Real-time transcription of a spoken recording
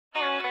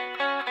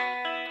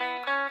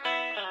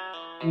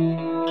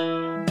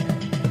You're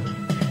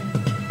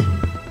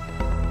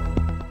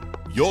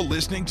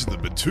listening to the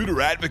Batuta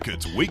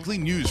Advocate's weekly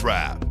news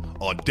wrap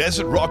on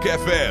Desert Rock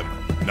FM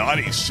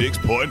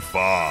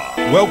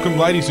 96.5. Welcome,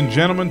 ladies and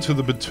gentlemen, to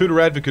the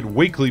Batuta Advocate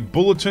Weekly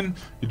Bulletin.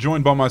 You're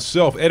joined by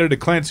myself, Editor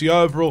Clancy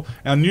Overall,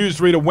 our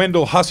newsreader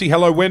Wendell Hussey.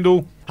 Hello,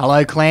 Wendell.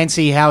 Hello,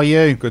 Clancy. How are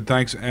you? Good,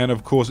 thanks. And,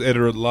 of course,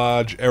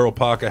 Editor-at-Large Errol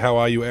Parker. How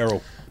are you,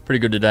 Errol? Pretty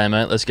good today,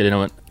 mate. Let's get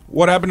into it.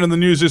 What happened in the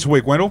news this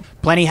week, Wendell?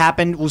 Plenty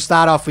happened. We'll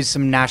start off with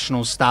some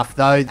national stuff,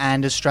 though,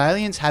 and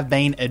Australians have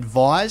been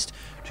advised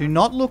to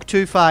not look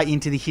too far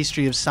into the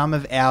history of some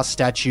of our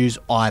statues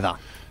either.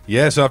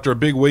 Yes, after a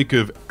big week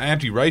of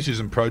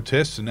anti-racism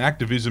protests and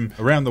activism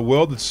around the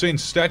world that's seen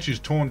statues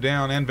torn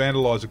down and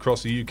vandalised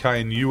across the UK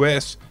and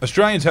US,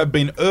 Australians have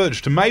been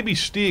urged to maybe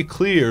steer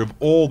clear of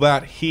all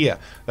that here.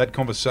 That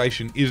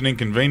conversation is an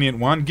inconvenient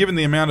one, given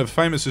the amount of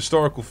famous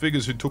historical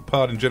figures who took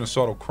part in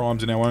genocidal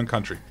crimes in our own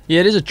country.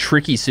 Yeah, it is a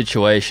tricky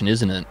situation,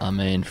 isn't it? I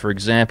mean, for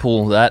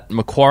example, that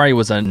Macquarie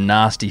was a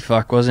nasty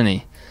fuck, wasn't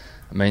he?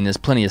 I mean, there's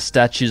plenty of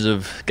statues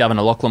of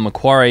Governor Lachlan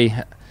Macquarie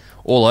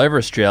all over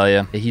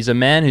Australia. He's a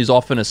man who's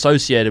often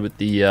associated with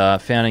the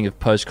founding of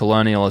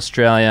post-colonial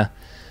Australia,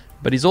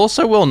 but he's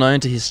also well known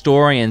to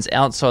historians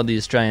outside the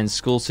Australian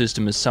school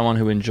system as someone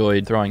who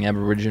enjoyed throwing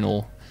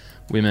Aboriginal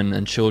women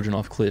and children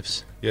off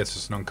cliffs. Yes,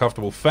 it's an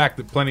uncomfortable fact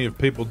that plenty of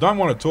people don't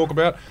want to talk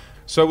about,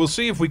 so we'll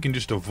see if we can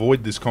just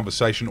avoid this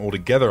conversation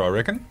altogether, I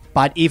reckon.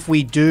 But if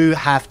we do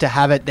have to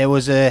have it, there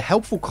was a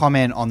helpful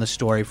comment on the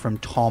story from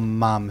Tom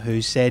Mum,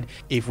 who said,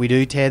 if we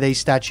do tear these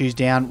statues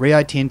down,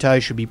 Rio Tinto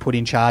should be put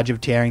in charge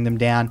of tearing them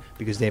down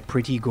because they're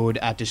pretty good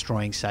at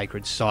destroying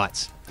sacred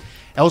sites.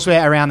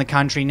 Elsewhere around the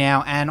country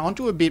now, and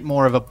onto a bit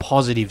more of a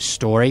positive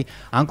story,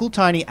 Uncle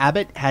Tony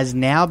Abbott has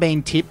now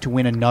been tipped to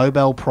win a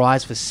Nobel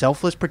Prize for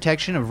selfless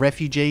protection of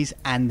refugees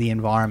and the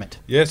environment.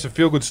 Yes, a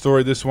feel-good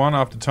story this one,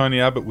 after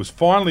Tony Abbott was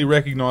finally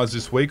recognised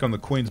this week on the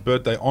Queen's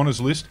Birthday Honours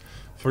List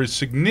for his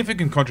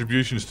significant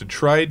contributions to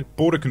trade,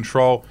 border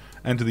control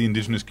and to the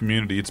Indigenous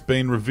community. It's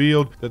been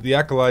revealed that the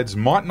accolades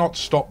might not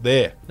stop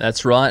there.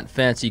 That's right,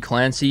 Fancy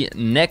Clancy.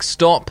 Next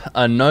stop,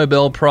 a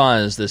Nobel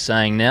Prize, they're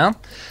saying now,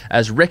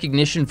 as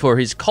recognition for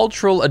his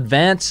cultural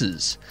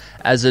advances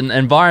as an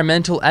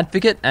environmental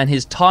advocate and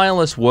his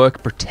tireless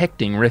work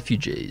protecting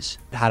refugees.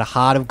 Had a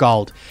heart of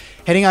gold.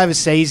 Heading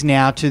overseas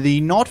now to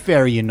the not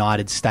very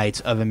United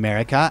States of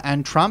America,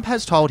 and Trump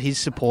has told his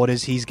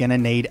supporters he's going to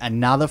need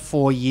another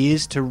 4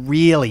 years to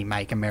really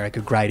make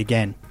America great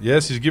again.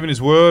 Yes, he's given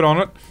his word on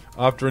it.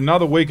 After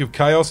another week of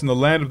chaos in the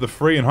land of the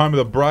free and home of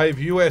the brave,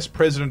 US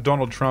President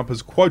Donald Trump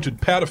has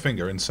quoted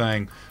Powderfinger in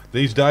saying,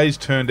 "These days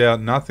turned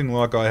out nothing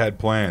like I had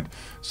planned."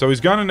 So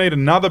he's going to need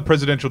another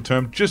presidential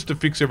term just to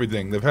fix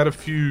everything. They've had a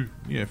few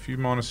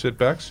minor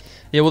setbacks.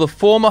 Yeah, well, the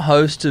former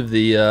host of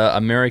the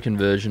American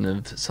version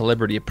of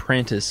Celebrity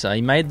Apprentice,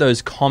 he made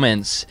those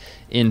comments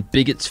in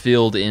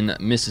Bigottsfield in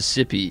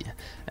Mississippi.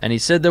 And he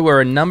said there were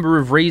a number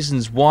of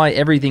reasons why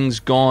everything's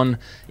gone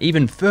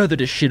even further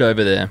to shit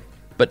over there.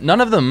 But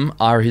none of them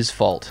are his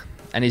fault.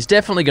 And he's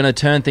definitely going to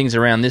turn things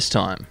around this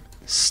time.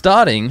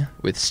 Starting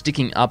with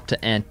sticking up to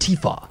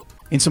Antifa.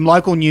 In some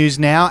local news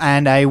now,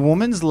 and a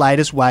woman's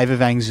latest wave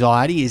of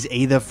anxiety is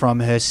either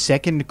from her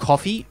second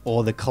coffee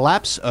or the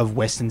collapse of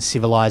Western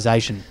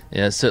civilization.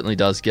 Yeah, it certainly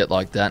does get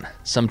like that.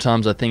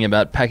 Sometimes I think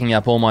about packing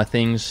up all my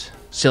things,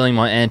 selling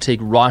my antique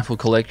rifle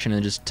collection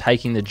and just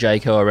taking the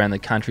Jayco around the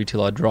country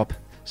till I drop.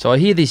 So I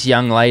hear this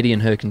young lady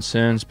and her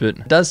concerns, but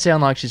it does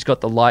sound like she's got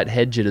the light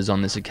head jitters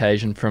on this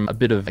occasion from a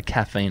bit of a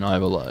caffeine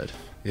overload.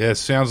 Yeah,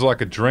 sounds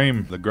like a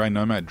dream, the grey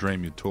nomad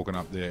dream you're talking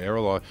up there,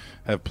 Errol. I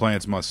have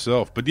plans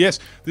myself. But yes,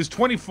 this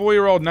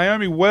 24-year-old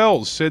Naomi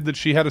Wells said that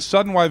she had a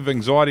sudden wave of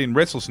anxiety and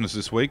restlessness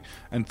this week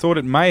and thought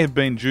it may have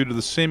been due to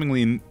the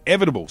seemingly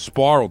inevitable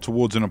spiral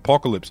towards an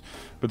apocalypse,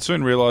 but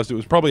soon realised it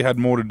was probably had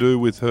more to do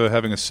with her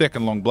having a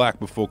second long black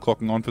before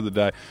clocking on for the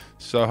day.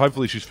 So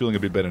hopefully she's feeling a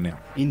bit better now.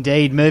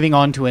 Indeed, moving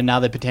on to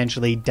another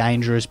potentially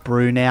dangerous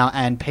brew now,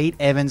 and Pete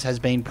Evans has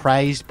been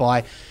praised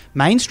by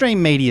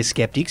mainstream media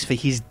skeptics for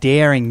his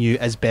daring new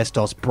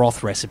asbestos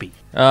broth recipe.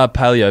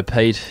 Paleo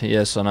Pete,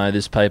 yes, I know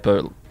this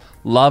paper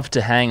love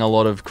to hang a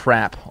lot of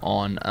crap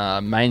on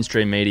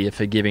mainstream media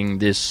for giving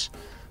this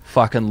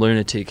fucking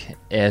lunatic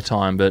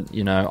airtime, but,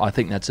 you know, I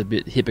think that's a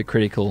bit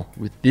hypocritical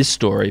with this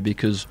story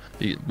because,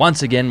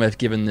 once again, we've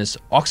given this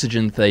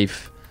oxygen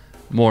thief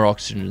more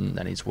oxygen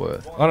than he's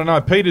worth. I don't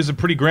know, Peter's a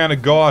pretty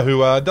grounded guy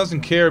who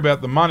doesn't care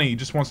about the money, he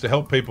just wants to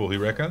help people, he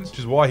reckons, which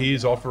is why he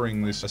is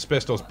offering this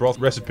asbestos broth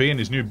recipe in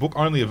his new book,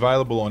 only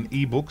available on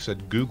ebooks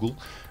at Google,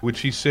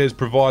 which he says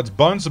provides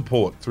bone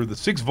support through the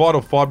 6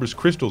 vital fibrous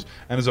crystals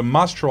and is a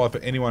must-try for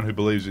anyone who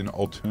believes in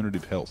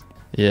alternative health.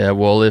 Yeah,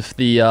 well, if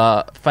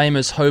the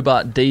famous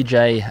Hobart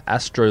DJ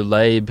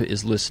Astrolabe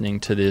is listening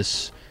to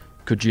this,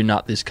 could you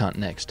nut this cunt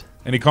next?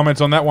 Any comments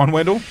on that one,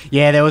 Wendell?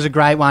 Yeah, there was a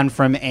great one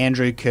from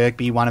Andrew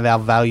Kirkby, one of our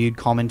valued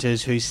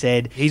commenters, who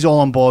said he's all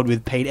on board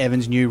with Pete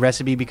Evans' new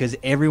recipe because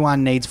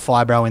everyone needs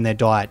fibro in their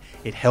diet.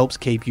 It helps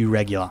keep you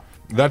regular.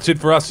 That's it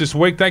for us this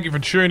week. Thank you for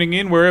tuning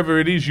in wherever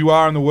it is you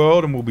are in the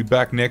world, and we'll be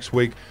back next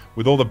week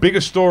with all the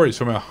biggest stories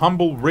from our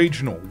humble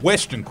regional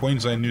Western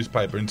Queensland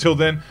newspaper. Until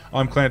then,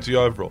 I'm Clancy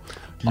Overall.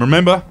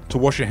 Remember to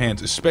wash your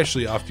hands,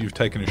 especially after you've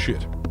taken a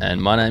shit.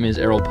 And my name is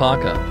Errol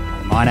Parker.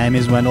 My name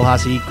is Wendell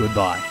Hussey.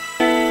 Goodbye.